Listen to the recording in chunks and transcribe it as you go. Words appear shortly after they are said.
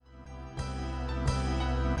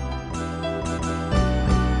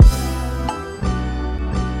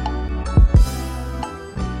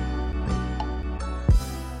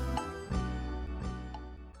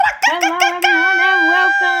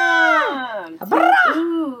to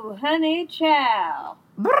Ooh, Honey Chow.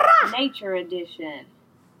 Nature Edition.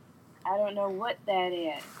 I don't know what that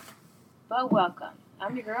is, but welcome.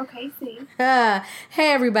 I'm your girl, Casey. Hey,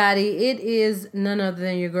 everybody. It is none other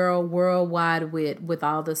than your girl, Worldwide Wit, with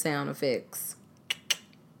all the sound effects.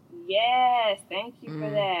 Yes, thank you for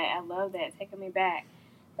that. I love that. Taking me back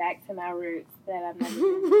to my roots that I've never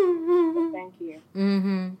been. So thank you.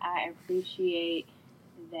 Mm-hmm. I appreciate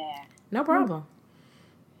that. No problem.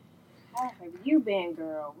 How have you been,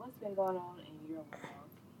 girl? What's been going on in your world?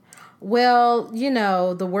 Well,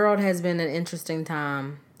 the world has been an interesting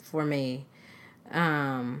time for me.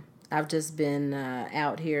 I've just been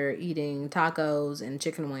out here eating tacos and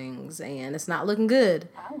chicken wings, and it's not looking good.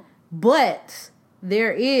 Oh. But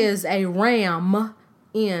there is a ram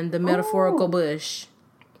in the metaphorical bush.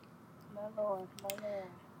 My Lord.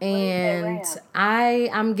 And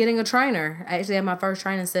I'm getting a trainer. I actually had my first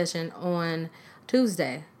training session on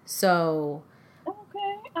Tuesday. So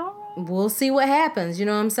okay, all right. We'll see what happens. You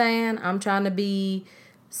know what I'm saying? I'm trying to be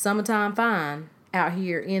summertime fine out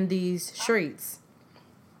here in these streets.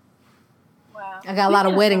 Wow. I got a lot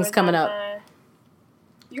of weddings coming up.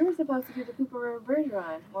 You were supposed to do the Cooper River Bridge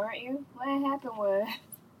run, weren't you? What happened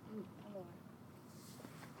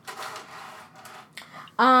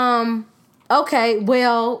was... Okay,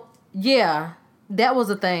 well, yeah, that was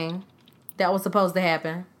a thing that was supposed to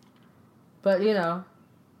happen. But,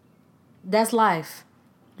 that's life,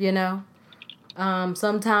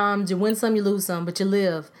 Sometimes you win some, you lose some, but you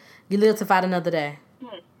live. You live to fight another day.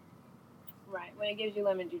 Right. When it gives you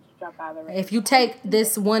lemons, you just drop out of the race. If you take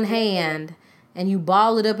this one hand and you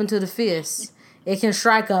ball it up into the fist, it can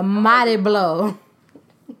strike a mighty blow.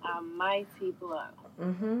 A mighty blow.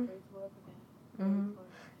 Mm-hmm.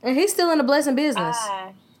 And he's still in the blessing business.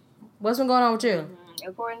 What's been going on with you?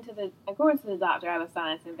 According to the doctor, I have a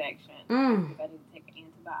sinus infection. I need to take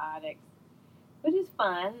antibiotics, which is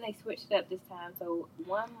fun. They switched it up this time. So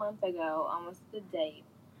 1 month ago, almost the date,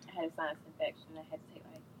 I had a sinus infection. I had to take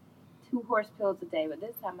 2 horse pills a day. But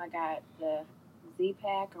this time I got the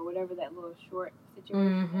Z-Pack or whatever that little short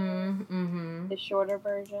situation is. The shorter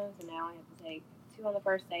version. So now I have to take 2 on the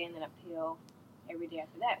first day and then a pill every day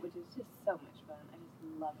after that, which is just so much fun. I just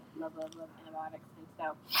love it. Love antibiotics. And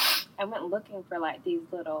so I went looking for these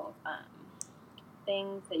little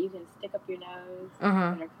things that you can stick up your nose that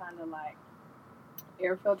are kind of like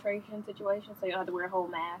air filtration situations, so you don't have to wear a whole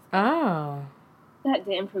mask. Oh. That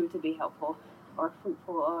didn't prove to be helpful or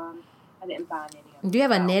fruitful. I didn't find any of them. Do you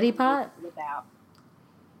have a neti pot? Without.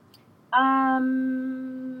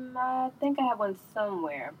 I think I have one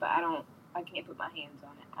somewhere, but I can't put my hands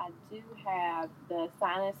on it. I do have the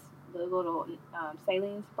little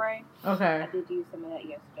saline spray. Okay. I did use some of that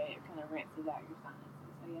yesterday. It kind of rinses out your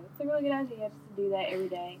sinuses. So yeah, it's a really good idea just to do that every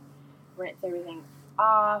day. Rinse everything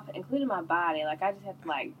off, including my body. I just have to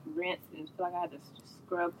rinse and feel like I have to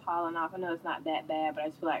scrub pollen off. I know it's not that bad, but I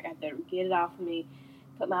just feel like I have to get it off of me.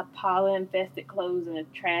 Put my pollen-infested clothes in a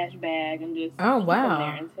trash bag and just keep them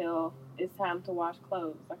there until it's time to wash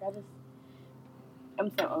clothes. I'm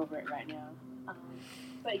so over it right now.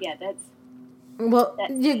 But yeah, that's. Well,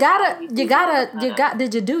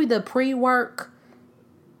 did you do the pre-work,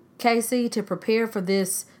 Casey, to prepare for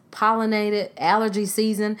this pollinated allergy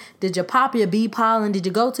season? Did you pop your bee pollen? Did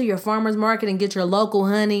you go to your farmer's market and get your local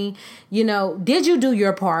honey? Did you do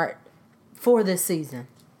your part for this season?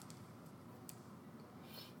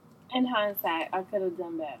 In hindsight, I could have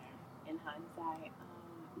done better. In hindsight,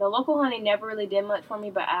 the local honey never really did much for me,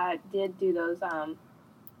 but I did do those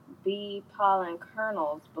bee pollen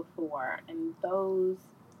kernels before, and those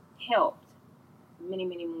helped many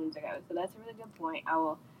moons ago. So that's a really good point. I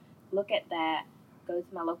will look at that, go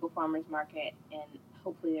to my local farmer's market, and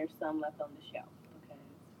hopefully there's some left on the shelf, because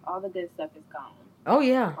all the good stuff is gone. Oh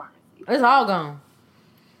yeah, it's all gone.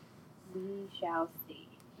 We shall see.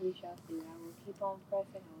 I will keep on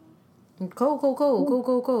pressing on.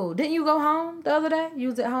 Cool. Didn't you go home the other day? You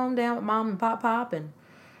was at home down with Mom and Pop and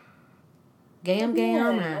Gam. I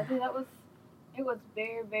think it was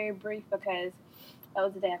very, very brief, because that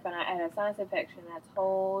was the day I found out I had a sinus infection. I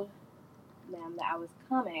told them that I was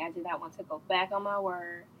coming. I did not want to go back on my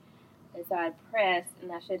word. And so I pressed,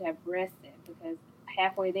 and I should have rested, because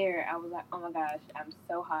halfway there, I was like, oh my gosh, I'm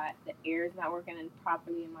so hot. The air is not working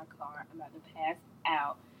properly in my car. I'm about to pass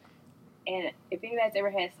out. And if anybody's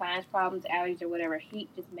ever had sinus problems, allergies, or whatever, heat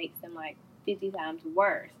just makes them 50 times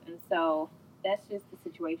worse. And so that's just the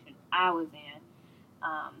situation I was in.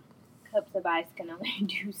 Cups of ice can only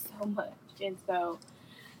do so much. And so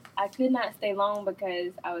I could not stay long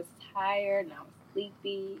because I was tired and I was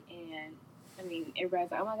sleepy. And,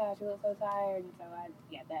 everybody's like, oh my gosh, you look so tired. And so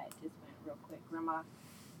that just went real quick. Grandma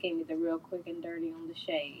gave me the real quick and dirty on the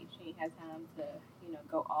shade. She didn't have time to,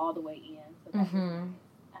 go all the way in. So that was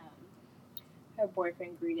nice. Her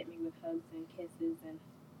boyfriend greeted me with hugs and kisses and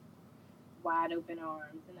wide open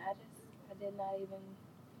arms, and I did not even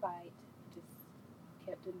fight. Just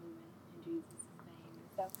kept it moving in Jesus' name.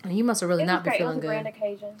 So and you must have really not been feeling good. It was a grand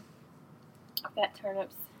occasion. Got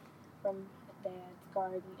turnips from Dad's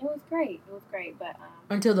garden. It was great. But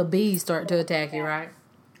until the bees start to attack you, right?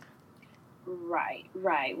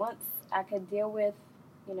 Right. Once I could deal with,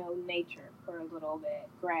 nature for a little bit,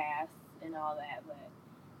 grass and all that, but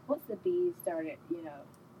once the bees started,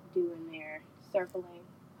 doing their circling,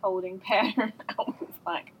 holding pattern, I was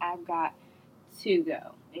like, I've got to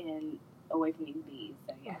go and away from these bees.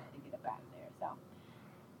 So yeah, I had to get up out of there. So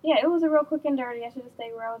yeah, it was a real quick and dirty. I should have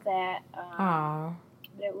stayed where I was at.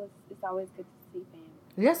 But it's always good to see family.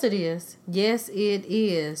 Yes, it is. Yes, it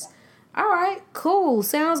is. All right, cool.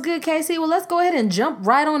 Sounds good, Casey. Well, let's go ahead and jump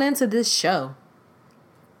right on into this show.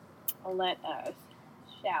 Let us,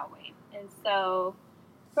 shall we? And so,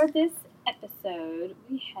 for this episode,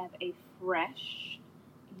 we have a fresh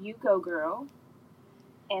You Go girl,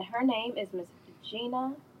 and her name is Miss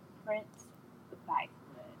Gina Prince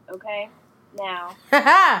Bythewood. Okay? Now,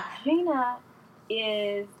 Gina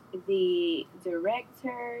is the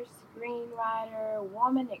director, screenwriter,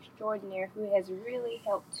 woman extraordinaire who has really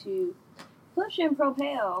helped to push and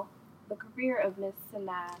propel the career of Miss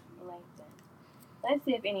Sanaa Lathan. Let's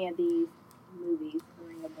see if any of these movies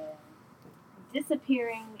ring a bell.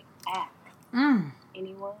 Disappearing Act.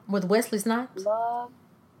 Anyone? With Wesley Snipes? Love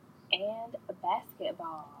and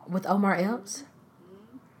Basketball. With Omar Epps?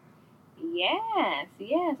 Yes.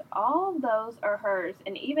 All of those are hers.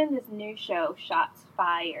 And even this new show, Shots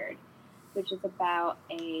Fired, which is about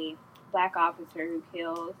a black officer who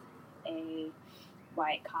kills a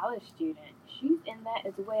white college student. She's in that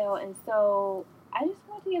as well. And so I just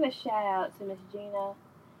want to give a shout out to Miss Gina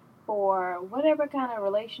for whatever kind of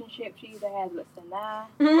relationship she either has with Sanaa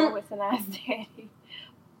or with Sanaa's daddy,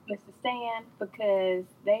 Mr. Stan, because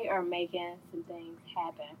they are making some things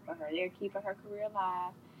happen for her. They're keeping her career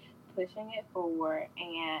alive, pushing it forward,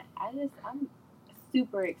 and I'm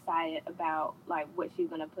super excited about like what she's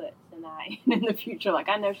gonna put Sanaa in the future. Like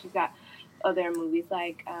I know she's got other movies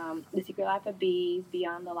like The Secret Life of Bees,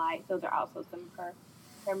 Beyond the Lights. Those are also some of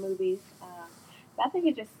her movies. But I think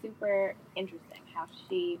it's just super interesting how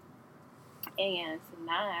she and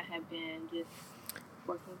Sanaa have been just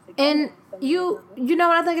working together. And you know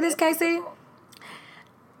what I think it is, Casey?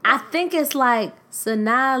 I think it's like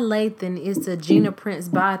Sanaa Lathan is to Gina Prince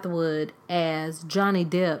Bythewood as Johnny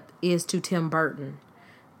Depp is to Tim Burton,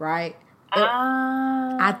 right?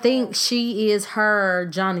 I think she is her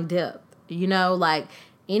Johnny Depp. Like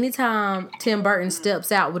anytime Tim Burton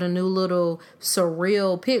steps out with a new little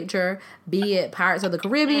surreal picture, be it Pirates of the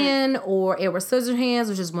Caribbean or Edward Scissorhands,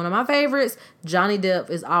 which is one of my favorites, Johnny Depp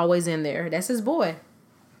is always in there. That's his boy.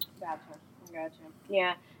 Gotcha.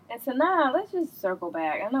 Yeah. And Sanaa, let's just circle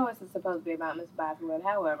back. I know this is supposed to be about Miss Bythewood.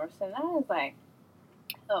 However, Sanaa is like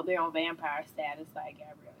up there on vampire status, like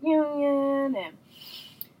Gabrielle Union and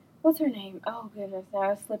what's her name? Oh goodness,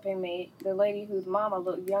 now it's slipping me. The lady whose mama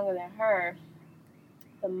looked younger than her,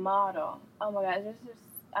 the model. Oh my God,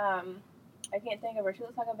 I can't think of her. She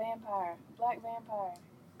looks like a vampire, black vampire.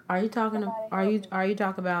 Are you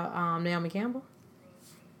talking about Naomi Campbell?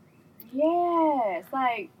 Yes,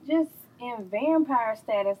 like just in vampire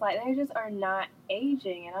status, like they just are not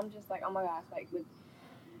aging, and I'm just like, oh my gosh, like with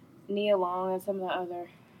Nia Long and some of the other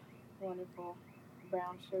wonderful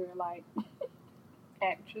brown sugar like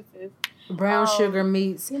actresses. Brown Sugar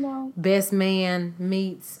meets Best Man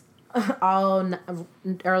meets all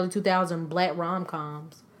early 2000 black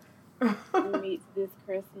rom-coms. Meets This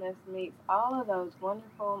Christmas meets all of those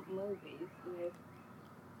wonderful movies with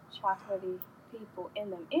chocolatey people in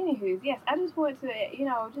them. Anywho, yes, I just want to,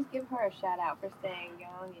 just give her a shout out for staying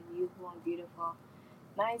young and youthful and beautiful.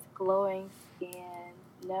 Nice glowing skin,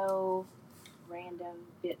 no random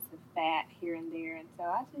bits of fat here and there. And so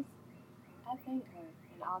I thank her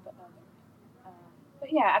and all the others.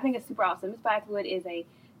 But yeah, I think it's super awesome. Miss Bythewood is a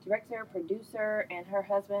director, producer, and her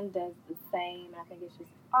husband does the same. I think it's just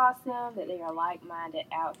awesome that they are like-minded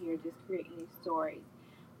out here just creating these stories.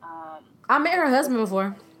 I met her husband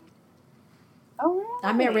before. Oh, really?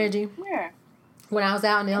 I met Reggie. Where? When I was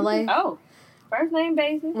out in LA. Oh, first name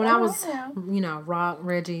basis. When I was, Rock,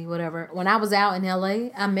 Reggie, whatever. When I was out in LA,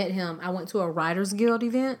 I met him. I went to a Writers Guild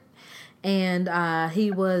event, and he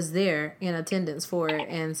was there in attendance for it.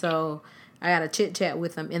 And so I got a chit chat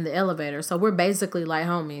with him in the elevator. So we're basically like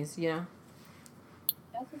homies,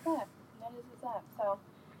 That's what's up. That is what's up. So,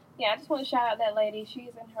 yeah, I just want to shout out that lady. She's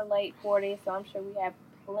in her late 40s, so I'm sure we have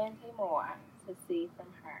plenty more to see from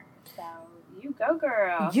her. So, you go,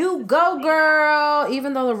 girl. You go, girl.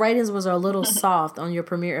 Even though the ratings was a little soft on your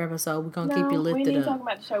premiere episode, we're going to keep you lifted up. we didn't talk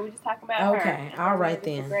about the show. We just talking about her. Okay, all right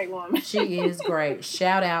then. She's a great woman. She is great.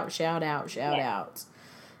 Shout out.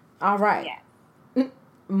 All right. Yeah.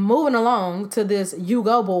 Moving along to this You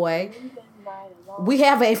Go Boy. We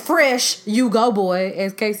have a fresh You Go Boy,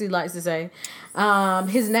 as Casey likes to say.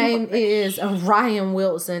 His name is Ryan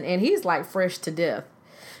Wilson, and he's like fresh to death.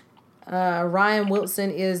 Ryan Wilson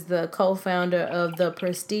is the co-founder of the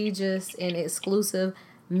prestigious and exclusive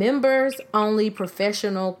members-only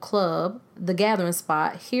professional club, The Gathering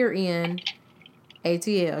Spot, here in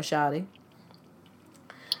ATL, shawty.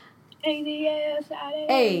 ATL, shawty.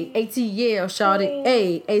 Hey, ATL, shawty.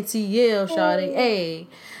 Hey, ATL, shawty. Hey.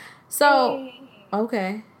 So,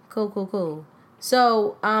 okay. Cool.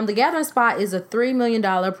 So, The Gathering Spot is a $3 million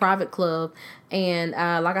private club. And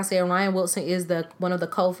like I said, Ryan Wilson is one of the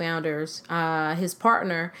co-founders. His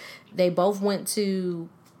partner, they both went to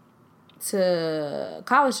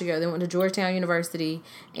college together. They went to Georgetown University,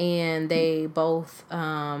 and they both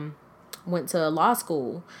went to law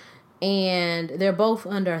school. And they're both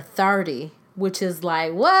under 30, which is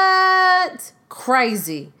like, what?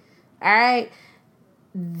 Crazy. All right?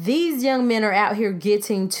 These young men are out here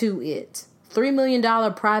getting to it. $3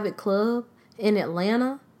 million private club in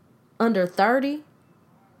Atlanta, under 30.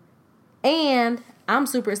 And I'm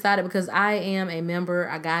super excited because I am a member.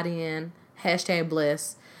 I got in.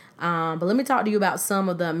 #bless. But let me talk to you about some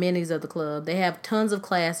of the amenities of the club. They have tons of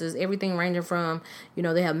classes, everything ranging from,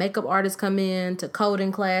 they have makeup artists come in to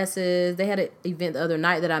coding classes. They had an event the other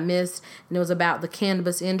night that I missed, and it was about the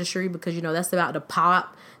cannabis industry because, that's about to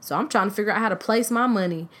pop. So I'm trying to figure out how to place my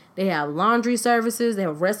money. They have laundry services. They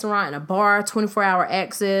have a restaurant and a bar, 24-hour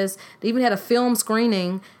access. They even had a film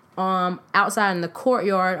screening outside in the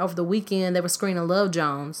courtyard over the weekend. They were screening Love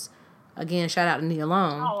Jones. Again, shout out to Nia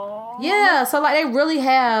Long. Aww. Yeah, so like they really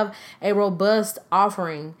have a robust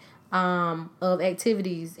offering of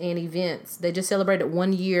activities and events. They just celebrated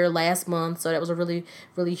 1 year last month, so that was a really,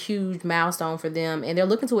 really huge milestone for them. And they're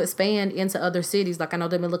looking to expand into other cities. Like I know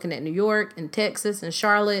they've been looking at New York and Texas and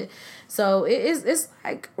Charlotte. So it's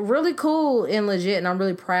like really cool and legit, and I'm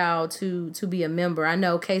really proud to be a member. I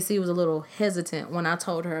know Casey was a little hesitant when I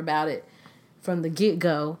told her about it from the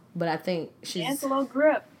get-go, but I think it's a little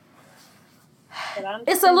grip.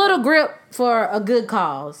 It's a little grip for a good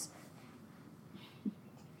cause.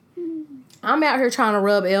 I'm out here trying to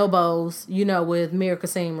rub elbows, with Mir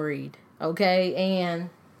Kasim Reed, okay? And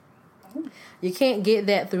you can't get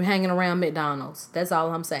that through hanging around McDonald's. That's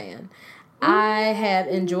all I'm saying. I have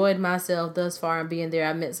enjoyed myself thus far in being there.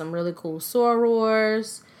 I met some really cool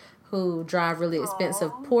sorors who drive really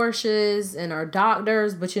expensive Porsches and are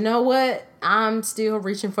doctors. But you know what? I'm still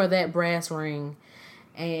reaching for that brass ring.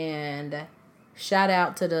 And shout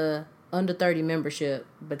out to the under 30 membership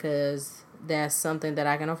because that's something that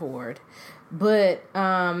I can afford. But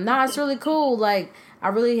it's really cool. Like I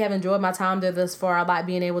really have enjoyed my time there thus far. I like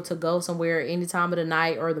being able to go somewhere any time of the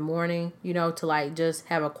night or the morning, to like just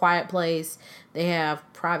have a quiet place. They have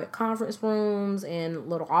private conference rooms and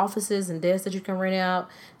little offices and desks that you can rent out.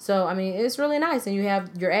 So I mean, it's really nice, and you have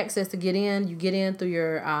your access to get in. You get in through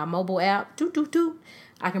your mobile app.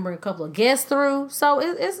 I can bring a couple of guests through. So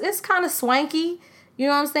it's kind of swanky. You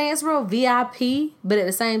know what I'm saying? It's real VIP, but at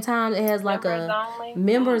the same time, it has like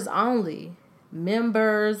members only.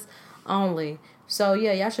 So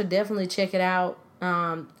yeah, y'all should definitely check it out.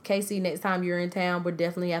 Casey, next time you're in town, we'll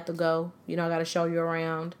definitely have to go. I got to show you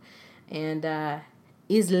around, and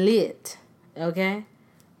it's lit. Okay.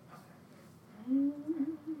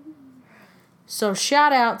 So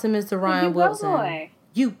shout out to Mr. Ryan Wilson. Boy.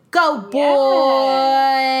 You go, boy!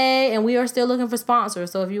 Yeah. And we are still looking for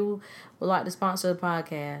sponsors. So if you would like to sponsor the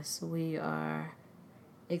podcast, we are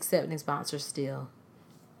accepting sponsors still.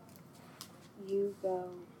 You go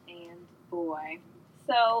and boy.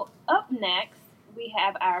 So up next, we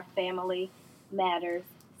have our Family Matters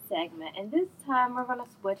segment. And this time we're going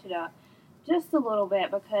to switch it up just a little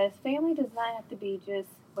bit because family does not have to be just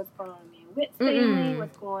what's going on in Witt's family,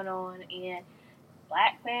 what's going on in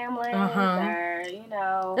Black families, or,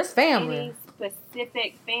 it's family. Any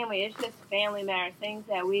specific family. It's just family matters, things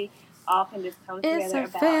that we all can just come together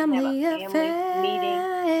about and have a family meeting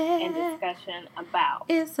and discussion about.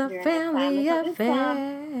 It's a family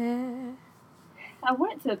affair. I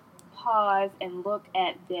want to pause and look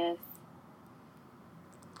at this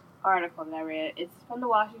article that I read. It's from the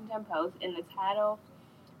Washington Post, and the title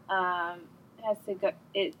has to go.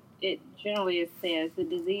 It generally says the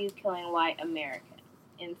disease killing white Americans.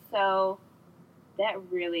 And so that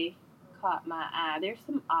really caught my eye. There's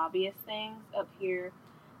some obvious things up here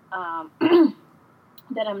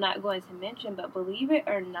that I'm not going to mention, but believe it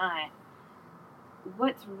or not,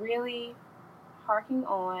 what's really harking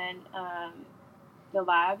on the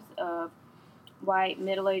lives of white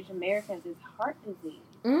middle-aged Americans is heart disease.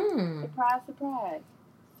 Surprise, surprise.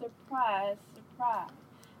 Surprise, surprise.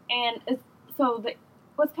 And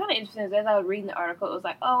what's kind of interesting is as I was reading the article, it was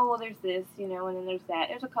like, oh, well, there's this, and then there's that.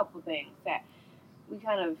 There's a couple things that we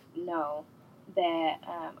kind of know that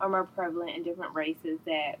are more prevalent in different races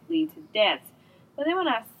that lead to deaths. But then when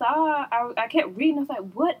I saw, I kept reading, I was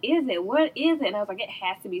like, what is it? What is it? And I was like, it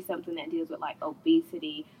has to be something that deals with, like,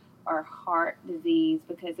 obesity or heart disease,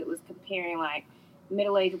 because it was comparing, like,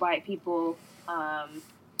 middle-aged white people, I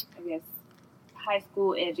guess, high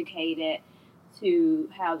school educated, to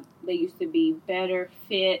how they used to be better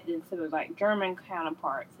fit than some of, like, German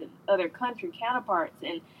counterparts and other country counterparts.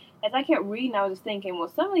 And as I kept reading, I was just thinking,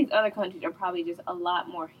 well, some of these other countries are probably just a lot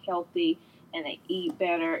more healthy and they eat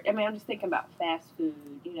better. I mean, I'm just thinking about fast food,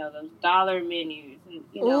 those dollar menus. And,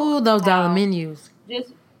 ooh, those dollar menus.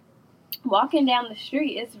 Just walking down the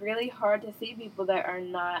street, it's really hard to see people that are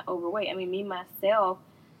not overweight. I mean, me, myself,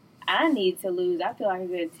 I need to lose, I feel like a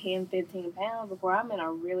good 10, 15 pounds before I'm in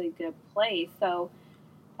a really good place. So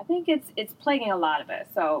I think it's plaguing a lot of us.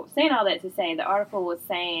 So saying all that to say, the article was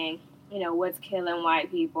saying, what's killing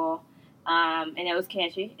white people. And it was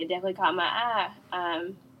catchy. It definitely caught my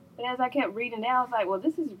eye. But as I kept reading it, I was like, well,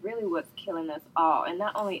 this is really what's killing us all. And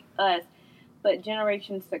not only us, but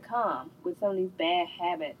generations to come with some of these bad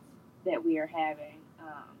habits that we are having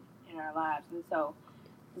in our lives. And so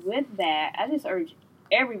with that, I just urge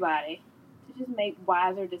everybody to just make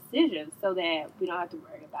wiser decisions so that we don't have to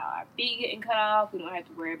worry about our feet getting cut off. We don't have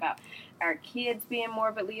to worry about our kids being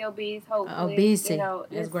morbidly obese, hopefully. Obesity,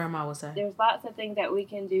 as Grandma would say. There's lots of things that we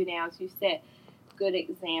can do now to set good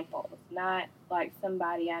examples. Not like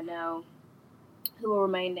somebody I know who will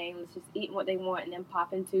remain nameless, just eating what they want and then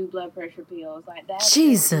popping 2 blood pressure pills. Like,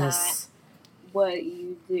 that's not what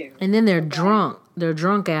you do. And then they're drunk. They're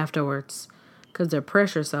drunk afterwards because their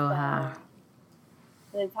pressure's so high.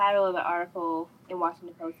 The title of the article in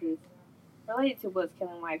Washington Post is related to what's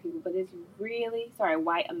killing white people, but it's really,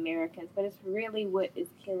 white Americans, but it's really what is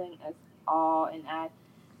killing us all. And I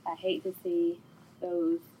hate to see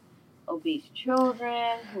those obese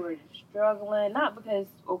children who are just struggling, not because,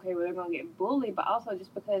 they're going to get bullied, but also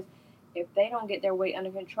just because if they don't get their weight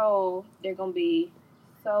under control, they're going to be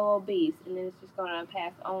so obese, and then it's just going to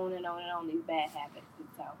pass on and on and on these bad habits. And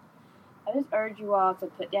so I just urge you all to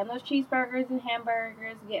put down those cheeseburgers and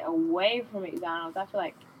hamburgers, get away from McDonald's. I feel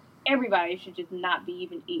like everybody should just not be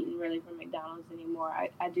even eating really from McDonald's anymore.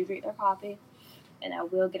 I do drink their coffee, and I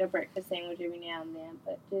will get a breakfast sandwich every now and then,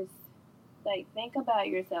 but just, think about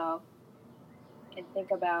yourself and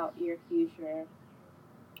think about your future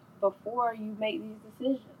before you make these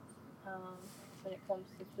decisions when it comes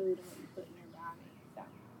to food and what you put in your body. So.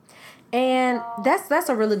 And that's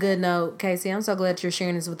a really good note, Casey. I'm so glad you're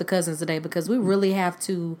sharing this with the cousins today, because we really have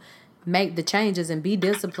to make the changes and be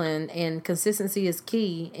disciplined, and consistency is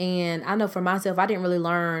key. And I know for myself, I didn't really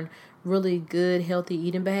learn really good, healthy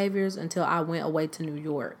eating behaviors until I went away to New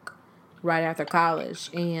York right after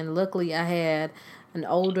college. And luckily I had an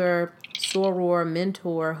older soror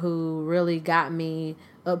mentor who really got me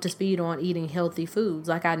up to speed on eating healthy foods.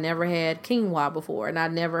 Like, I never had quinoa before, and I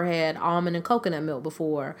never had almond and coconut milk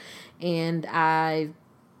before, and I'm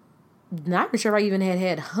not even sure if I even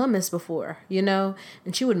had hummus before, and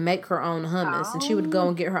she would make her own hummus, and she would go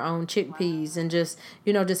and get her own chickpeas, and just,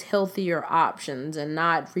 just healthier options, and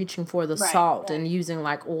not reaching for the salt and using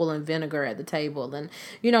like oil and vinegar at the table, and,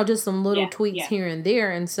 just some little tweaks here and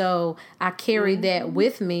there. And so I carried that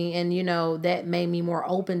with me, and, that made me more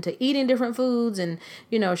open to eating different foods. And,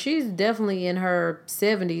 she's definitely in her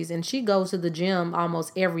 70s, and she goes to the gym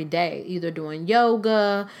almost every day, either doing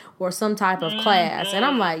yoga or some type of class. And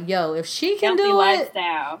I'm like, yo, if she can do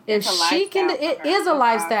lifestyle. It, if she can, it is a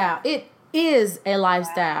lifestyle. It is a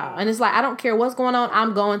lifestyle. And it's like, I don't care what's going on,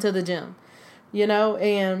 I'm going to the gym,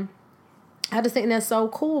 and I just think that's so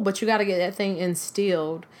cool. But you got to get that thing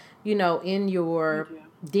instilled, in your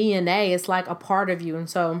DNA. It's like a part of you. And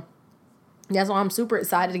so that's why I'm super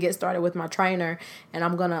excited to get started with my trainer, and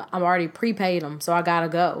I'm already prepaid him, so I gotta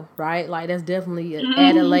go, right? Like, that's definitely an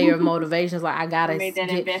added layer of motivation. It's like, I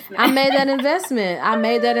made that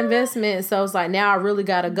investment. So it's like, now I really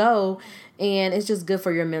gotta go and it's just good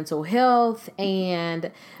for your mental health.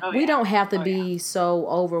 And we don't have to be so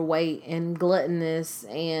overweight and gluttonous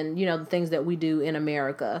and, you know, the things that we do in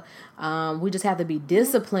America. We just have to be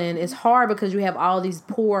disciplined. It's hard because you have all these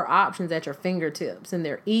poor options at your fingertips, and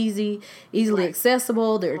they're easily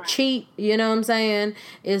accessible. They're cheap. You know what I'm saying?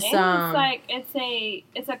 It's like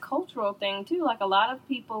it's a cultural thing too. Like, a lot of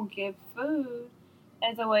people give food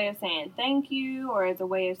as a way of saying thank you, or as a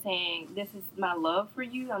way of saying, this is my love for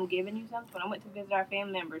you, I'm giving you something. When I went to visit our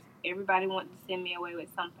family members, everybody wanted to send me away with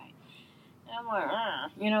something. And I'm like,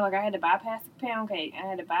 you know, like, I had to bypass the pound cake. I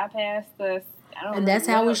had to bypass the, I don't know. And that's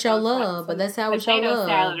how we show love. But that's how we show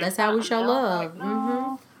love. That's how we show love. Like,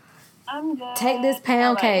 no, I'm good. Take this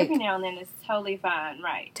pound cake. Every now and then it's totally fine,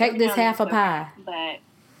 right? Take this half a pie. But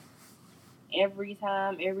every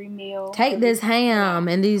time, every meal. Take this ham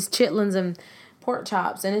and these chitlins and pork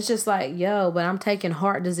chops, and it's just like, yo, but I'm taking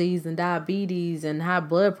heart disease and diabetes and high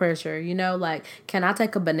blood pressure, you know, like, can I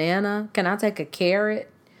take a banana? Can I take a carrot?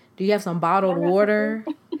 Do you have some bottled water?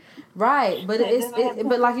 Right, but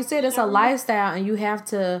but like you said, it's a lifestyle, and you have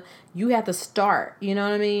to start, you know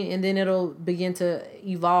what I mean? And then it'll begin to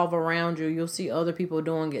evolve around you. You'll see other people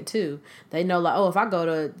doing it too. They know, like, oh, if I go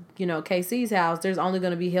to, you know, KC's house, there's only going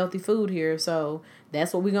to be healthy food here, so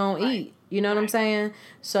that's what we're going to eat. You know what I'm saying?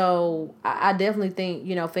 So I definitely think,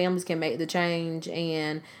 you know, families can make the change,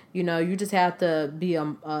 and, you know, you just have to be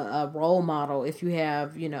a role model if you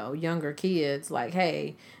have, you know, younger kids. Like,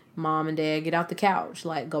 hey, mom and dad, get out the couch,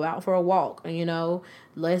 like, go out for a walk, and, you know,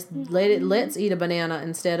 let's eat a banana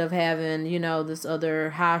instead of having, you know, this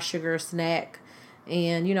other high sugar snack.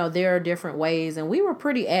 And, you know, there are different ways, and we were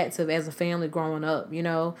pretty active as a family growing up. You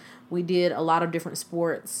know, we did a lot of different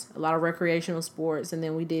sports, a lot of recreational sports, and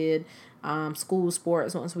then we did school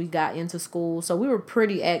sports once we got into school. So we were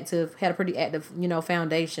pretty active, had a pretty active, you know,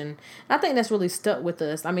 foundation. And I think that's really stuck with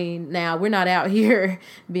us. I mean, now we're not out here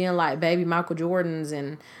being like baby Michael Jordans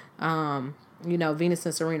and, you know, Venus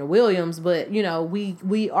and Serena Williams, but, you know,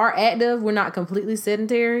 we are active. We're not completely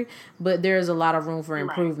sedentary, but there's a lot of room for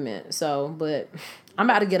improvement. Right. So, but I'm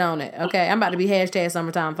about to get on it. Okay. I'm about to be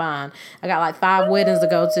 #summertime fine. I got like 5 weddings to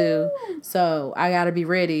go to. So I got to be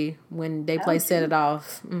ready when they play Set It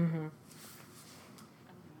Off. Mm-hmm.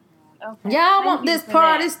 Okay. Y'all want this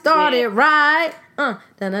party started right?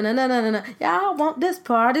 Y'all want this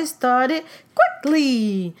party started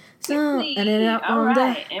quickly. All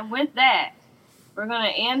right. And with that, we're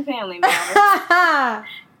going to end Family Matters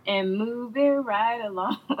and move it right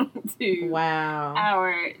along to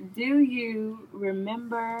our Do You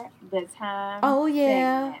Remember the Time? Oh,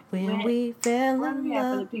 yeah. When we fell in love. What do we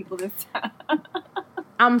have for the people this time?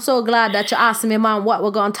 I'm so glad that you asked me, Mom, what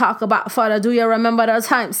we're going to talk about for the Do You Remember the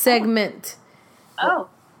Time segment. Oh,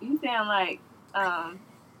 you sound like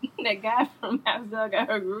that guy from House Dog got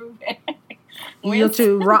her groove back. You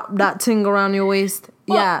to wrap that thing around your waist.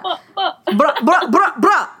 Yeah.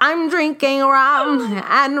 Bruh. I'm drinking rum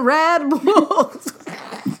and Red Bulls.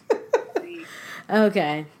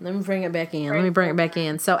 Okay, let me bring it back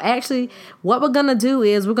in. So actually, what we're going to do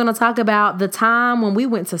is we're going to talk about the time when we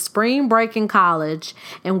went to spring break in college.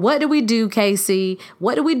 And what did we do, Casey?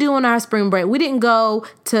 What did we do on our spring break? We didn't go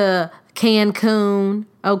to Cancun,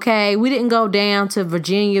 okay? We didn't go down to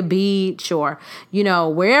Virginia Beach or, you know,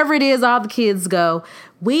 wherever it is all the kids go.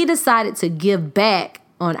 We decided to give back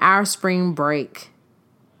on our spring break.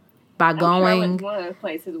 By going, I went to one of those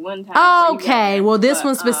places one time. Okay, well, this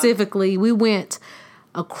one specifically, we went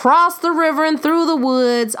across the river and through the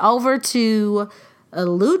woods over to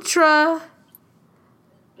Eleuthera,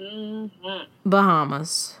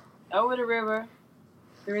 Bahamas. Over the river,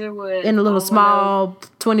 through the woods, in a little small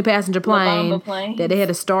 20-passenger plane that they had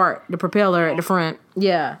to start the propeller at the front.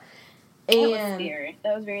 Yeah, and that was scary.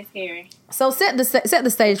 That was very scary. So set the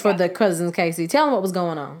stage for the cousins, Casey. Tell them what was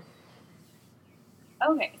going on.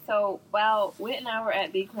 Okay, so while Whit and I were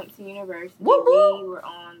at the Clemson University, we were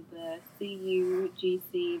on the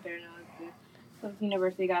CUGC, better known as the Clemson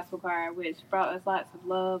University Gospel Choir, which brought us lots of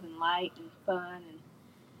love and light and fun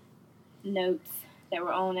and notes that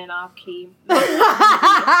were on and off key.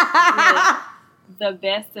 The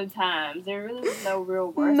best of times. There really was no real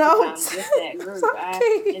worst of times with that group.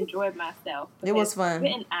 I enjoyed myself. It was fun.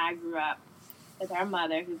 Whit and I grew up with our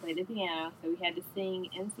mother who played the piano, so we had to sing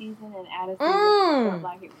in season and out of season. Felt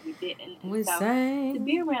like it we did, and so sang. To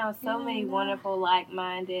be around so many wonderful,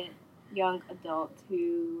 like-minded young adults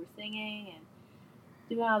who were singing and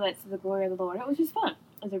doing all that to the glory of the Lord, it was just fun.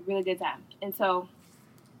 It was a really good time, and so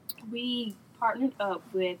we partnered up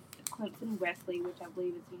with Clemson Wesley, which I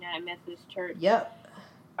believe is United Methodist Church. Yep.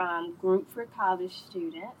 Group for college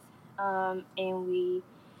students, and we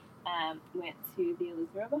went to the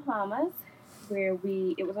Eleuthera, Bahamas. where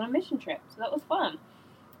it was on a mission trip, so that was fun.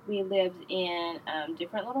 We lived in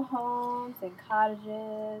different little homes and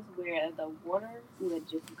cottages where the water would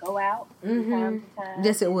just go out from time to time.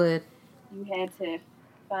 Yes, it would. You had to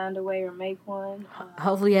find a way or make one.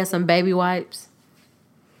 Hopefully you had some baby wipes.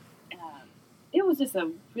 It was just a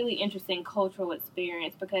really interesting cultural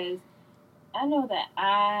experience because I know that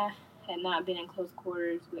I had not been in close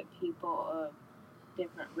quarters with people of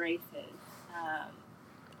different races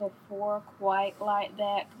before quite like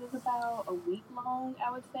that. It was about a week long,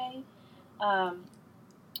 I would say,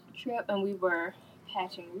 trip, and we were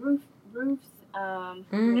patching roofs.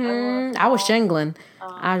 I was shingling.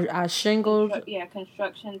 I shingled.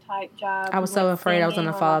 Construction type job. I was so afraid I was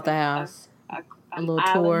gonna fall out the house. A little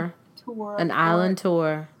tour. An island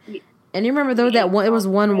tour. And you remember there was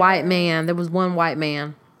one white man. There was one white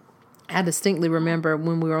man. I distinctly remember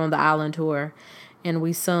when we were on the island tour and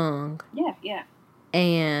we sung. Yeah.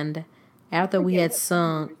 And after we had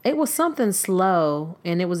sung, it was something slow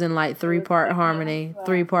and it was in like 3-part harmony,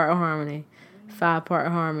 5-part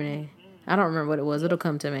harmony. I don't remember what it was. It'll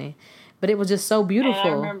come to me. But it was just so beautiful. And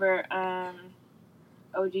I remember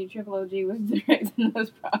Triple OG was directing those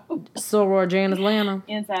problems. Soror Janice Lanham.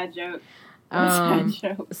 Inside joke.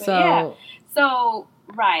 So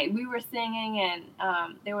right, we were singing and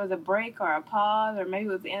there was a break or a pause or maybe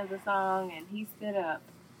it was the end of the song and he stood up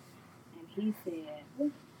and he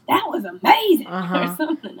said, "That was amazing," or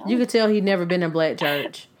something. You could tell he'd never been in black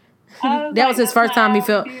church. That was his first time he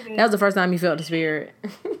felt. That was the first time he felt the Spirit.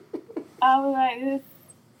 I was like, "This,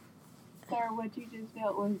 sir, what you just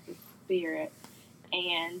felt was the Spirit."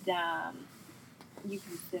 And you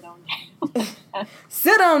can sit on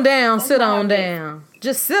down. Sit on down.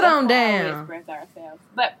 Just sit on down. We express ourselves.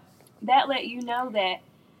 But that let you know that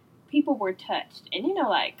people were touched. And you know,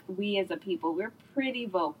 like, we as a people, we're pretty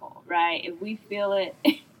vocal, right? If we feel it,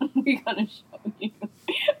 we're going to show you.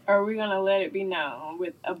 Or we're going to let it be known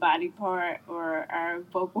with a body part or our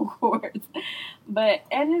vocal cords.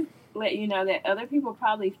 And just let you know that other people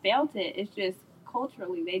probably felt it. It's just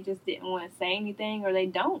culturally they just didn't want to say anything or they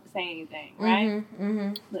don't say anything, right?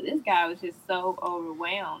 But this guy was just so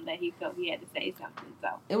overwhelmed that he felt he had to say something. So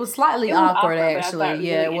it was slightly awkward actually.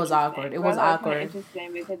 It was awkward. It was awkward.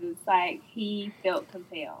 Interesting because it's like he felt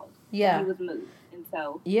compelled. Yeah, he was moved, and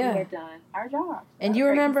so we had done our job. And you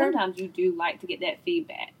remember sometimes you do like to get that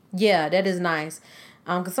feedback. Yeah, that is nice.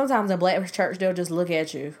 Because sometimes in black church they'll just look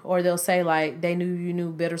at you or they'll say like they knew you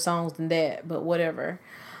knew better songs than that, but whatever.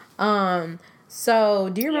 So,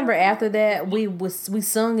 do you remember after that we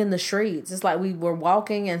sung in the streets? It's like we were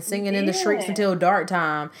walking and singing in the streets until dark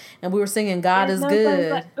time, and we were singing "God is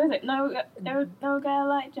good." There's no God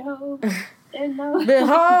like Jehovah. There's no.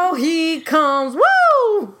 Behold, He comes.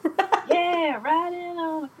 Woo! Yeah, riding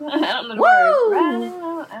on. I don't know the words. Riding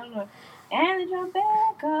on. I don't know. And the trumpet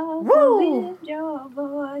calls. Woo! Lift your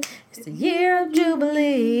voice. It's the year of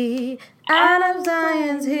Jubilee. Out of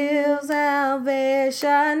Zion's hill,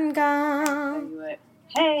 salvation comes.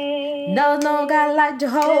 Hey. No God like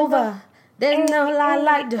Jehovah. There's no God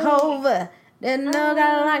like Jehovah. There's no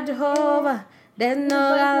God like Jehovah. There's no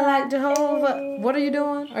God like Jehovah. What are you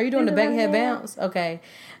doing? Are you doing the backhead bounce? Okay.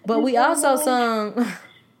 But we also sung...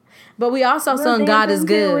 God is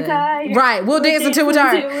good. Right. We'll dance until we're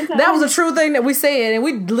tired. That was a true thing that we said. And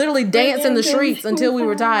we literally danced in the streets until we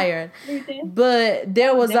were tired. But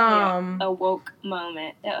there was a woke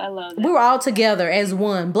moment. I love that. We were all together as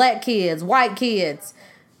one. Black kids, white kids,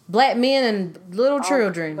 black men and little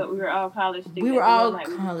children. But we were all college students. We were all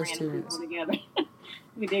college students. Together.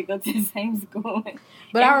 We did go to the same school.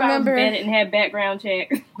 But I remember and had background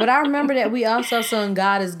checks. But I remember that we also sung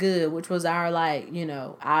 "God is Good," which was our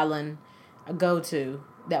island go-to.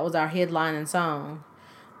 That was our headlining song.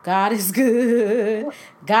 God is good.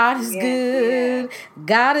 God is good. Yeah.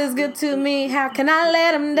 God is good to me. How can I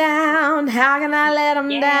let him down? How can I let him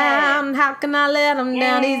down? How can I let him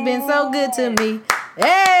down? He's been so good to me.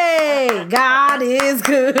 Hey, God is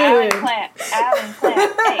good. Alan clap.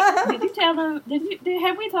 Hey, did you tell them?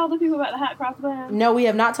 Have we told the people about the hot cross buns? No, we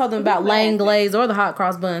have not told them about Lane Glaze or the hot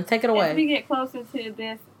cross buns. Take it away. As we get closer to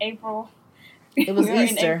this April, it was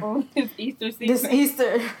Easter. This Easter season.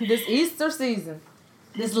 This Easter season.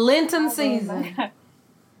 This Lenten season.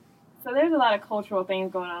 So there's a lot of cultural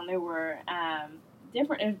things going on. There were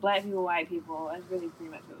different. There's black people, white people. That's really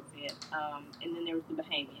pretty much what was it. And then there was the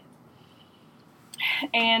Bahamians.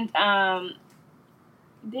 And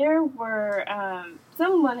there were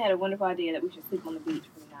someone had a wonderful idea that we should sleep on the beach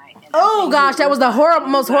for the night. And gosh, that was the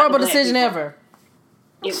most horrible decision ever.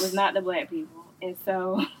 It was not the black people, and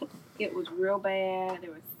so it was real bad.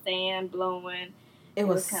 There was sand blowing, It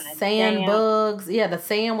was kind of sand bugs. Yeah, the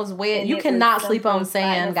sand was wet. And you cannot sleep on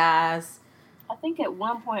sand, guys. I think at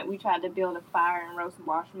one point we tried to build a fire and roast some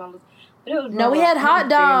marshmallows. But it was no, we had hot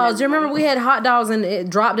dogs. You remember we had hot dogs and it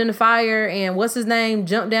dropped in the fire and what's his name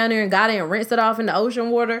jumped down there and got it and rinsed it off in the ocean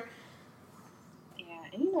water? Yeah,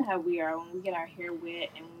 and you know how we are when we get our hair wet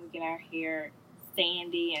and when we get our hair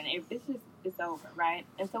sandy and it's over, right?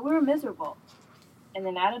 And so we were miserable. And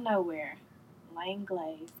then out of nowhere, Lane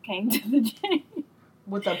Glaze came to the gym.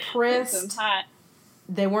 With a pressed...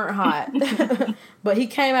 They weren't hot. But he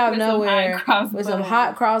came out of nowhere with some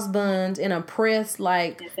hot cross buns and a pressed,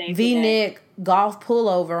 like, V-neck golf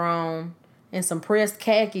pullover on and some pressed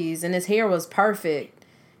khakis. And his hair was perfect.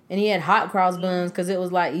 And he had hot cross buns because it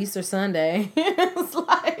was, like, Easter Sunday. It was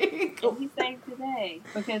like... And he saved today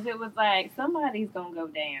because it was like, somebody's going to go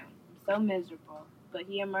down. So miserable. But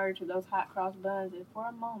he emerged with those hot cross buns and for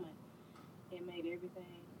a moment, it made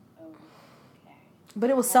everything over. But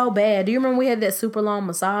it was so bad. Do you remember we had that super long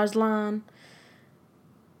massage line?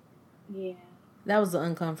 Yeah. That was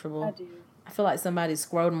uncomfortable. I do. I feel like somebody's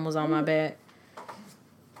scrotum was on my back.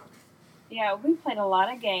 Yeah, we played a lot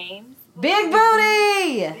of games. Big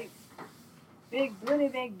booty! Big booty,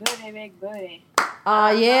 big booty, big booty.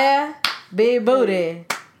 Yeah? Big booty.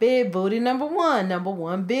 Big booty number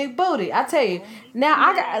one, big booty. I tell you.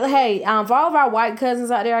 Now, for all of our white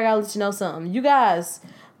cousins out there, I gotta let you know something. You guys...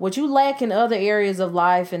 What you lack in other areas of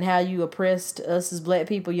life and how you oppressed us as black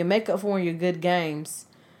people, you make up for in your good games.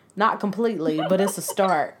 Not completely, but it's a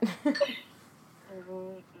start.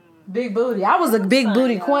 Big booty. I was a big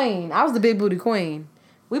booty queen. I was the big booty queen.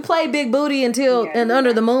 We played big booty and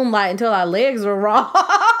under the moonlight until our legs were raw.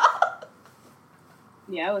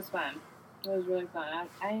 Yeah, it was fun. It was really fun.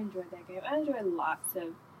 I enjoyed that game. I enjoyed lots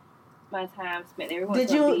of my time spent there.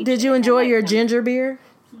 Did you enjoy your ginger beer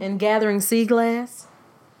and gathering sea glass?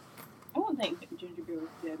 I don't think ginger beer was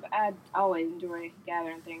good, but I always enjoy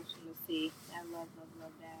gathering things from the sea. I love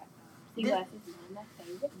that. Sea glass is one of my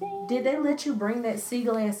favorite things. Did they let you bring that sea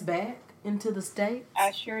glass back into the States?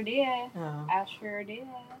 I sure did. Oh. I sure did.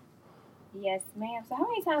 Yes, ma'am. So how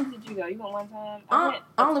many times did you go? You went one time? I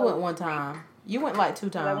only went one time. You went like 2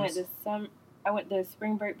 times. I went the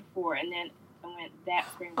spring break before, and then I went that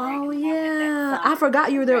spring break. Oh, yeah. I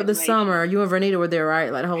forgot you were there with the summer. You and Vernita were there,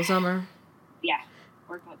 right? Like the whole summer? Yeah.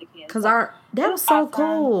 Working with the kids. Because that was so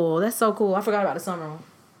cool. That's so cool. I forgot about the summer one.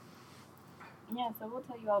 Yeah, so we'll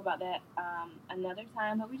tell you all about that another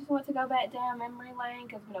time. But we just want to go back down memory lane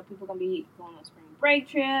because people are going to be going on spring break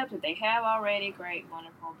trips. If they have already, great,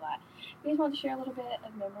 wonderful. But we just want to share a little bit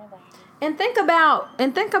of memory lane. And think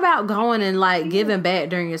about going and like giving back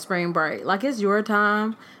during your spring break. Like it's your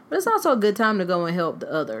time, but it's also a good time to go and help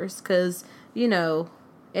the others. Because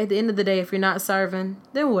at the end of the day, if you're not serving,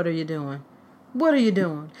 then what are you doing? What are you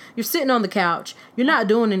doing? You're sitting on the couch. You're not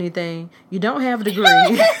doing anything. You don't have a degree.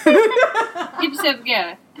 Get yourself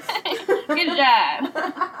together. Get a job.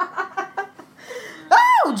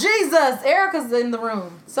 Oh, Jesus. Erica's in the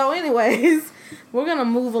room. So anyways, we're going to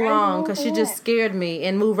move along because she just scared me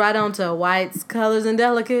and move right on to White's Colors and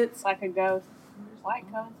Delicates. Like a ghost. White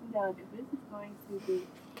Colors and Delicates. This is going to be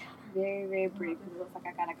very, very brief. It looks like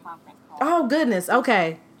I got a conference call. Oh, goodness.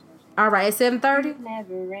 Okay. All right. At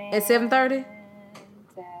 7:30? At 7:30?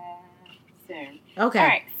 Soon. Okay. All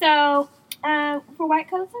right. So, for White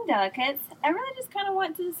Colors and Delicates, I really just kind of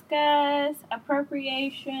want to discuss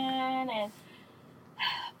appropriation and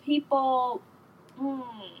people.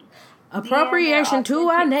 Appropriation to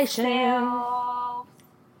our nation. Selves,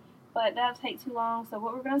 but that'll take too long. So,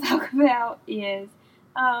 what we're going to talk about is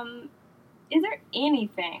there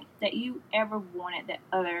anything that you ever wanted that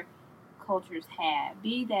other cultures have?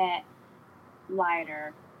 Be that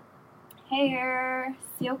lighter hair,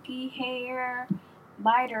 silky hair,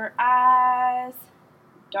 lighter eyes,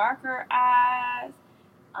 darker eyes,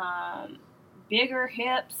 bigger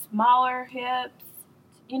hips, smaller hips,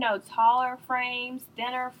 taller frames,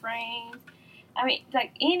 thinner frames. I mean,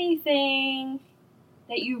 like anything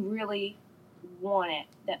that you really wanted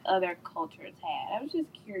that other cultures had. I was just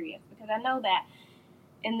curious because I know that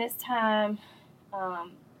in this time,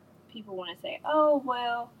 people want to say, oh,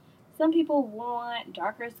 well, some people want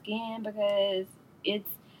darker skin because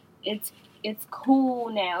it's cool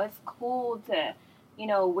now. It's cool to,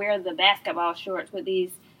 wear the basketball shorts with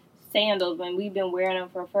these sandals when we've been wearing them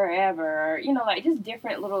for forever. Or, like just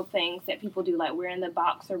different little things that people do, like wearing the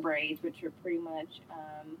boxer braids, which are pretty much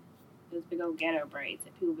those big old ghetto braids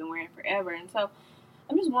that people have been wearing forever. And so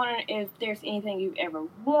I'm just wondering if there's anything you've ever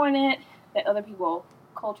wanted that other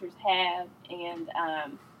cultures have and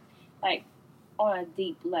like on a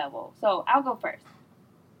deep level. So I'll go first.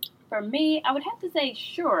 for me, I would have to say,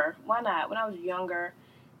 sure, why not? When I was younger,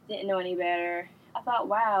 didn't know any better, I thought,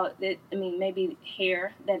 wow, maybe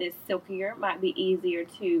hair that is silkier might be easier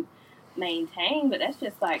to maintain, but that's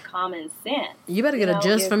just like common sense. You better get a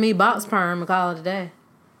Just For Me box perm and call it a day.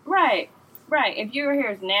 Right. If your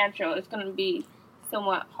hair is natural, it's going to be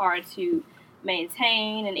somewhat hard to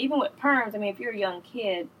maintain. And even with perms, if you're a young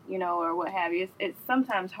kid, or what have you, it's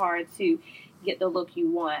sometimes hard to get the look you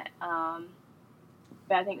want.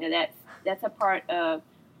 But I think that's a part of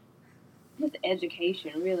just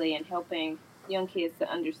education, really, and helping young kids to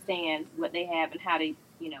understand what they have and how to,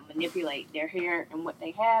 manipulate their hair and what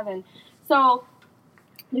they have. And so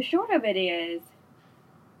the short of it is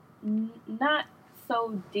not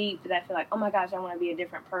so deep that I feel like, oh my gosh, I want to be a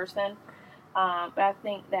different person. But I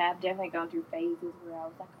think that I've definitely gone through phases where I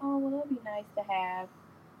was like, oh, well, that'd be nice to have,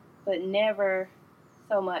 but never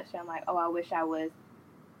so much. I'm like, oh, I wish I was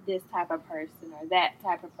this type of person or that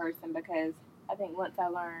type of person, because I think once I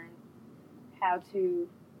learned how to,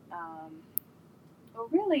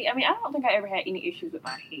 really, I don't think I ever had any issues with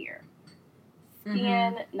my hair.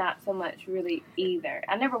 Skin, not so much really either.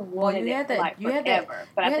 I never wanted it forever. You had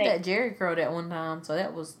that Jerry curl that one time, so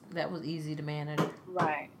that was easy to manage.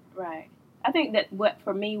 Right. I think that what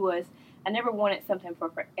for me was, I never wanted something for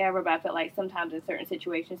forever, but I felt like sometimes in certain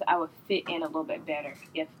situations I would fit in a little bit better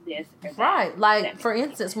if this or that. Right, like for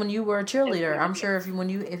instance, when you were a cheerleader, I'm sure if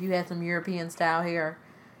you had some European style hair,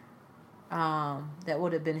 that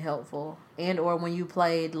would have been helpful. And or when you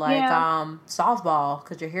played softball,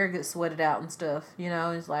 because your hair gets sweated out and stuff,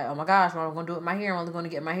 it's like, oh my gosh, what am I going to do with my hair? I'm only going to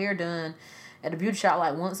get my hair done at a beauty shop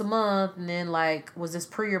like once a month, and then like, was this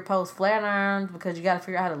pre or post flat ironed? Because you got to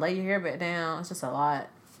figure out how to lay your hair back down. It's just a lot.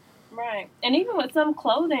 Right. And even with some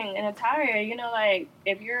clothing and attire, like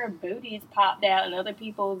if your booty's popped out and other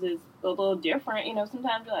people's is a little different,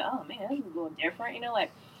 sometimes you're like, oh man, this is a little different,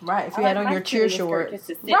 like. Right, if you had on your cheer shorts.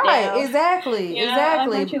 Right, down. Exactly.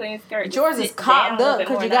 Yours is cocked up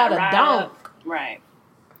because you got a dunk. Right.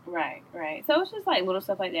 So it's just like little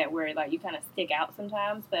stuff like that where like you kind of stick out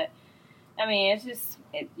sometimes, but it's just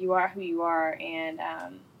you are who you are, and I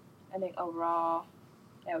think overall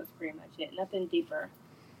that was pretty much it. Nothing deeper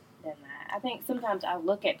than that. I think sometimes I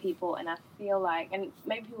look at people and I feel like, and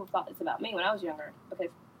maybe people thought this about me when I was younger, because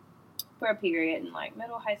for a period in like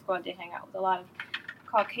middle high school I did hang out with a lot of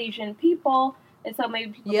Caucasian people, and so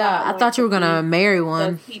maybe people I thought you were gonna marry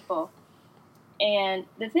one. Those people. And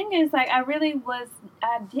the thing is, like, I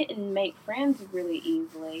didn't make friends really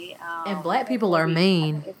easily. And black people are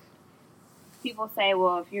mean. People say,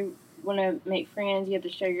 well, if you want to make friends, you have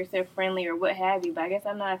to show yourself friendly or what have you. But I guess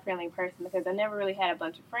I'm not a friendly person because I never really had a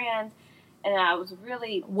bunch of friends. And I was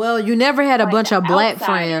really... Well, you never had a bunch of black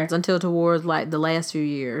friends until towards, like, the last few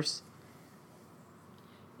years.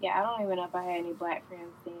 Yeah, I don't even know if I had any black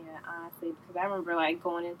friends then, honestly. Because I remember, like,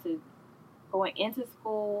 going into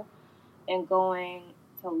school and going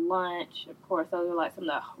to lunch. Of course, those were, like, some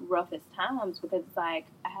of the roughest times because it's like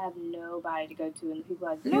I have nobody to go to, and the people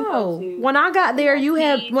I do go to... When I got there,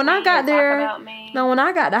 when I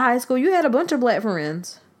got to high school, you had a bunch of black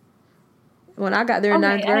friends. When I got there in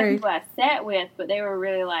 9th grade. I had people I sat with, but they were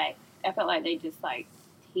really, like... I felt like they just, like,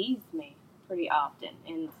 teased me pretty often,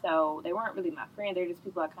 and so they weren't really my friends. They're just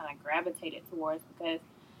people I kind of gravitated towards because...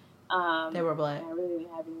 they were black. I really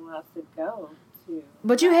didn't have anyone else to go to.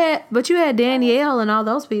 But you had Danielle and all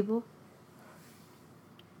those people.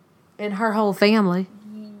 And her whole family.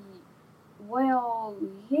 Well,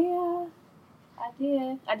 yeah, I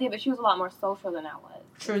did, but she was a lot more social than I was.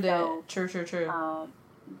 True that. True.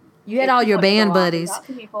 You had all your band buddies. Talk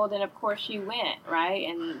to people, then of course she went, right?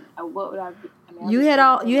 And what would I? You had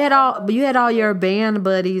all your band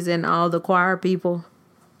buddies and all the choir people,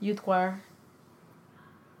 youth choir.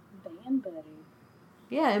 Band buddies.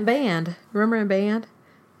 Yeah, in band. Remember in band,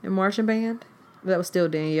 in marching band. That was still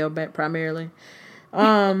Danielle primarily.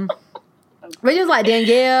 But it was like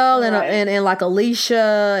Danielle and like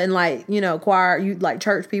Alicia and like choir, like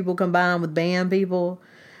church people combined with band people.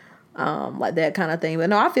 Like that kind of thing. But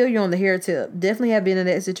no, I feel you on the hair tip. Definitely have been in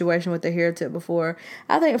that situation with the hair tip before.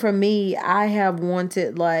 I think for me, I have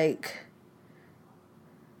wanted, like,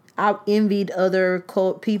 I envied other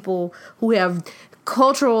people who have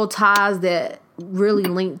cultural ties that really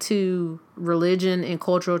link to religion and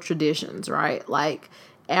cultural traditions, right? Like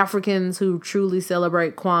Africans who truly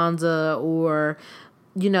celebrate Kwanzaa, or,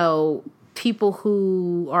 people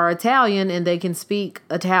who are Italian and they can speak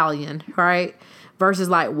Italian, right? Versus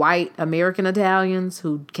like white American Italians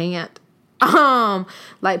who can't.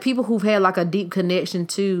 Like people who've had like a deep connection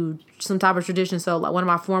to some type of tradition. So like one of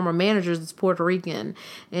my former managers is Puerto Rican,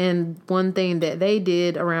 and one thing that they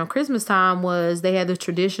did around Christmas time was they had the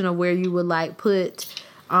tradition of where you would like put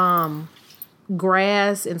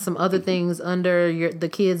grass and some other things under the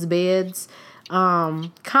kids' beds,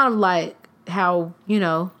 kind of like how, you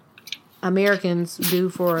know, Americans do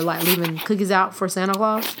for like leaving cookies out for Santa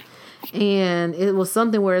Claus. And it was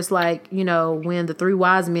something where it's like, you know, when the 3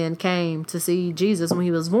 wise men came to see Jesus when he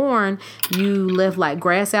was born, you left like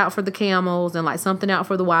grass out for the camels and like something out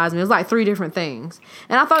for the wise men. It was like 3 different things.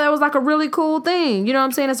 And I thought that was like a really cool thing. You know what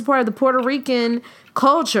I'm saying? It's a part of the Puerto Rican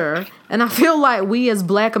culture. And I feel like we as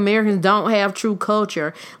Black Americans don't have true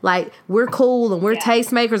culture. Like we're cool and we're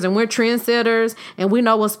tastemakers and we're trendsetters and we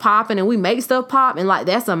know what's popping and we make stuff pop, and like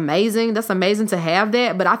that's amazing. That's amazing to have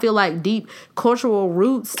that. But I feel like deep cultural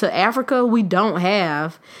roots to Africa we don't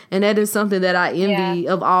have, and that is something that I envy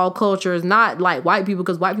of all cultures. Not like white people,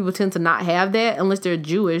 because white people tend to not have that unless they're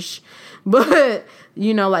Jewish. But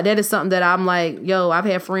you know, like that is something that I'm like, yo, I've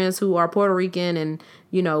had friends who are Puerto Rican and,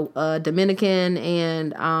 you know, Dominican,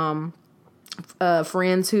 and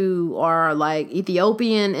friends who are like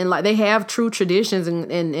Ethiopian, and like they have true traditions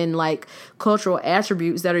and like cultural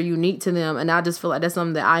attributes that are unique to them. And I just feel like that's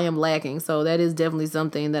something that I am lacking. So that is definitely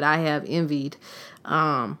something that I have envied,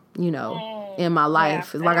 you know, in my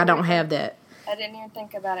life. It's like I don't have that. I didn't even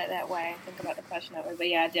think about it that way. Think about the question that way. But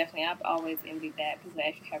yeah, definitely, I've always envied that, because they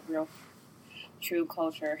actually have real true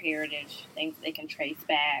culture, heritage, things they can trace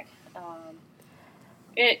back.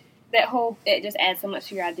 It just adds so much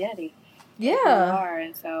to your identity. Yeah,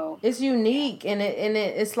 and so it's unique, and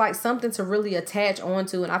it's like something to really attach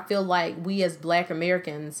onto. And I feel like we as Black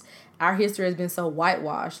Americans, our history has been so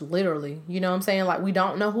whitewashed, literally. You know what I'm saying? Like we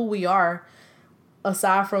don't know who we are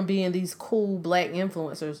aside from being these cool Black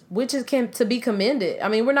influencers, which is to be commended. I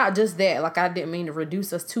mean, we're not just that. Like I didn't mean to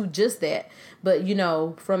reduce us to just that, but you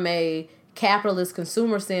know, from a capitalist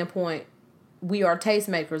consumer standpoint, we are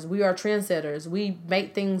tastemakers, we are trendsetters, we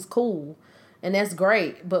make things cool, and that's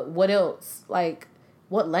great. But what else? Like,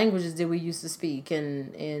 what languages did we used to speak,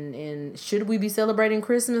 and should we be celebrating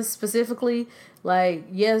Christmas specifically? Like,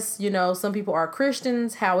 yes, you know, some people are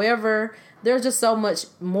Christians, however, there's just so much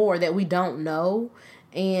more that we don't know.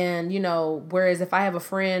 And, you know, whereas if I have a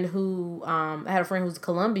friend who, I had a friend who's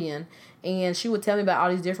Colombian, and she would tell me about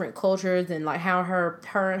all these different cultures and like how her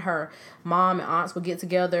and her mom and aunts would get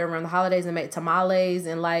together around the holidays and make tamales,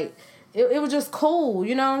 and like it was just cool,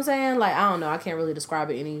 you know what I'm saying? Like I don't know, I can't really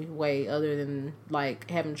describe it any way other than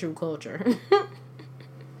like having true culture.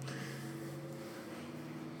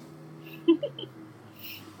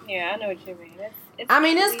 Yeah, I know what you mean.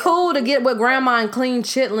 It's cool to get with grandma and clean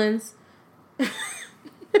chitlins,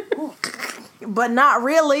 but not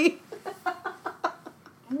really.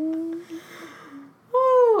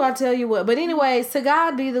 Ooh, I tell you what. But anyways, to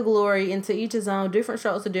God be the glory, and to each his own. Different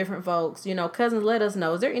strokes to different folks. You know, cousins, let us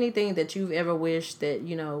know. Is there anything that you've ever wished that,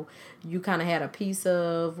 you know, you kind of had a piece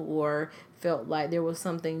of, or felt like there was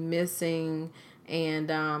something missing? And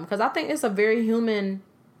because I think it's a very human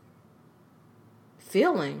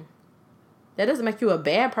feeling. That doesn't make you a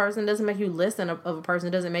bad person. Doesn't make you less than of a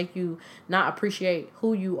person. Doesn't make you not appreciate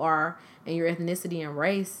who you are and your ethnicity and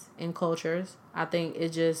race and cultures. I think it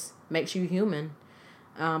just makes you human.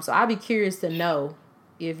 So I'd be curious to know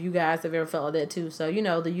if you guys have ever felt like that too. So, you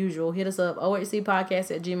know, the usual. Hit us up,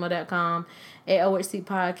 ohcpodcast@gmail.com, at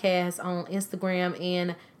ohcpodcast on Instagram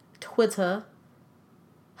and Twitter.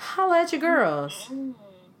 Holla at your girls.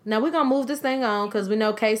 Now, we're going to move this thing on because we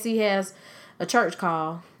know Casey has a church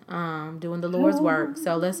call doing the Lord's work.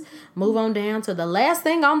 So let's move on down to the last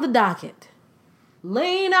thing on the docket.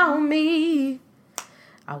 Lean on me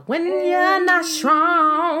when you're not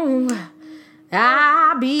strong.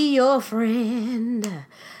 I'll be your friend.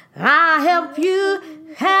 I'll help you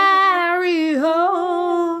carry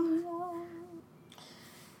on.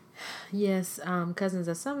 Yes, cousins,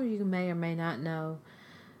 as some of you may or may not know,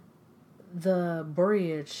 the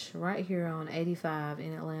bridge right here on 85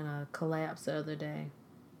 in Atlanta collapsed the other day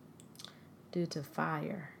due to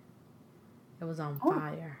fire. It was on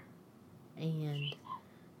fire. And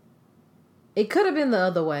it could have been the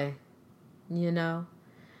other way, you know?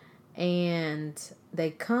 And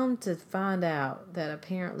they come to find out that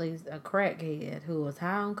apparently a crackhead who was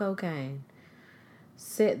high on cocaine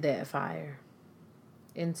set that fire.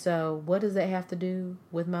 And so what does that have to do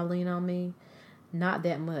with my lean on me? Not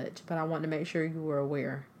that much, but I want to make sure you were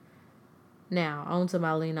aware. Now, on to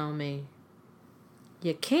my lean on me.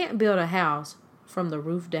 You can't build a house from the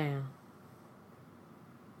roof down.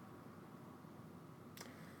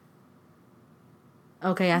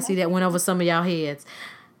 Okay, I see that went over some of y'all heads.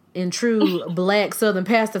 in true black Southern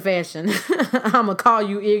pastor fashion, I'm going to call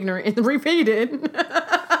you ignorant and repeat it.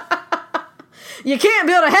 You can't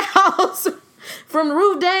build a house from the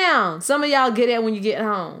roof down. Some of y'all get that when you get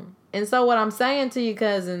home. And so what I'm saying to you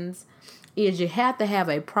cousins is you have to have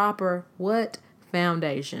a proper what?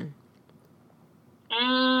 Foundation.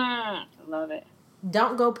 Love it.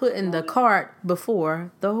 Don't go putting the cart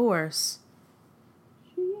before the horse.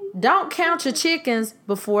 Don't count your chickens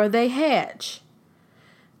before they hatch.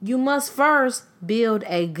 You must first build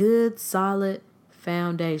a good, solid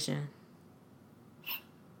foundation.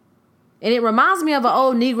 And it reminds me of an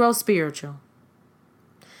old Negro spiritual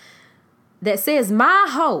that says, my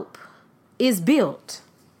hope is built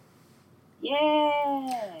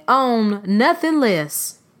on nothing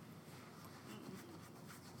less.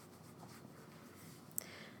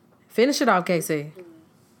 Finish it off, KC. And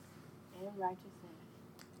righteousness.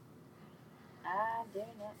 I dare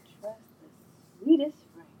not trust the sweetest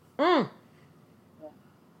frame. But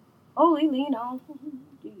wholly lean on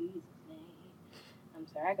Jesus' name. I'm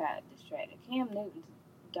sorry, I got distracted. Cam Newton's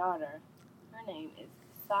daughter, her name is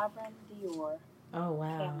Sovereign Dior. Oh,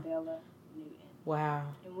 wow. Cambella Newton.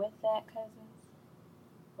 Wow. And with that, cousins,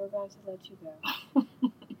 we're going to let you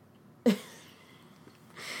go.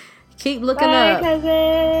 Keep looking Bye, up.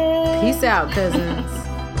 cousins. Peace out, cousins.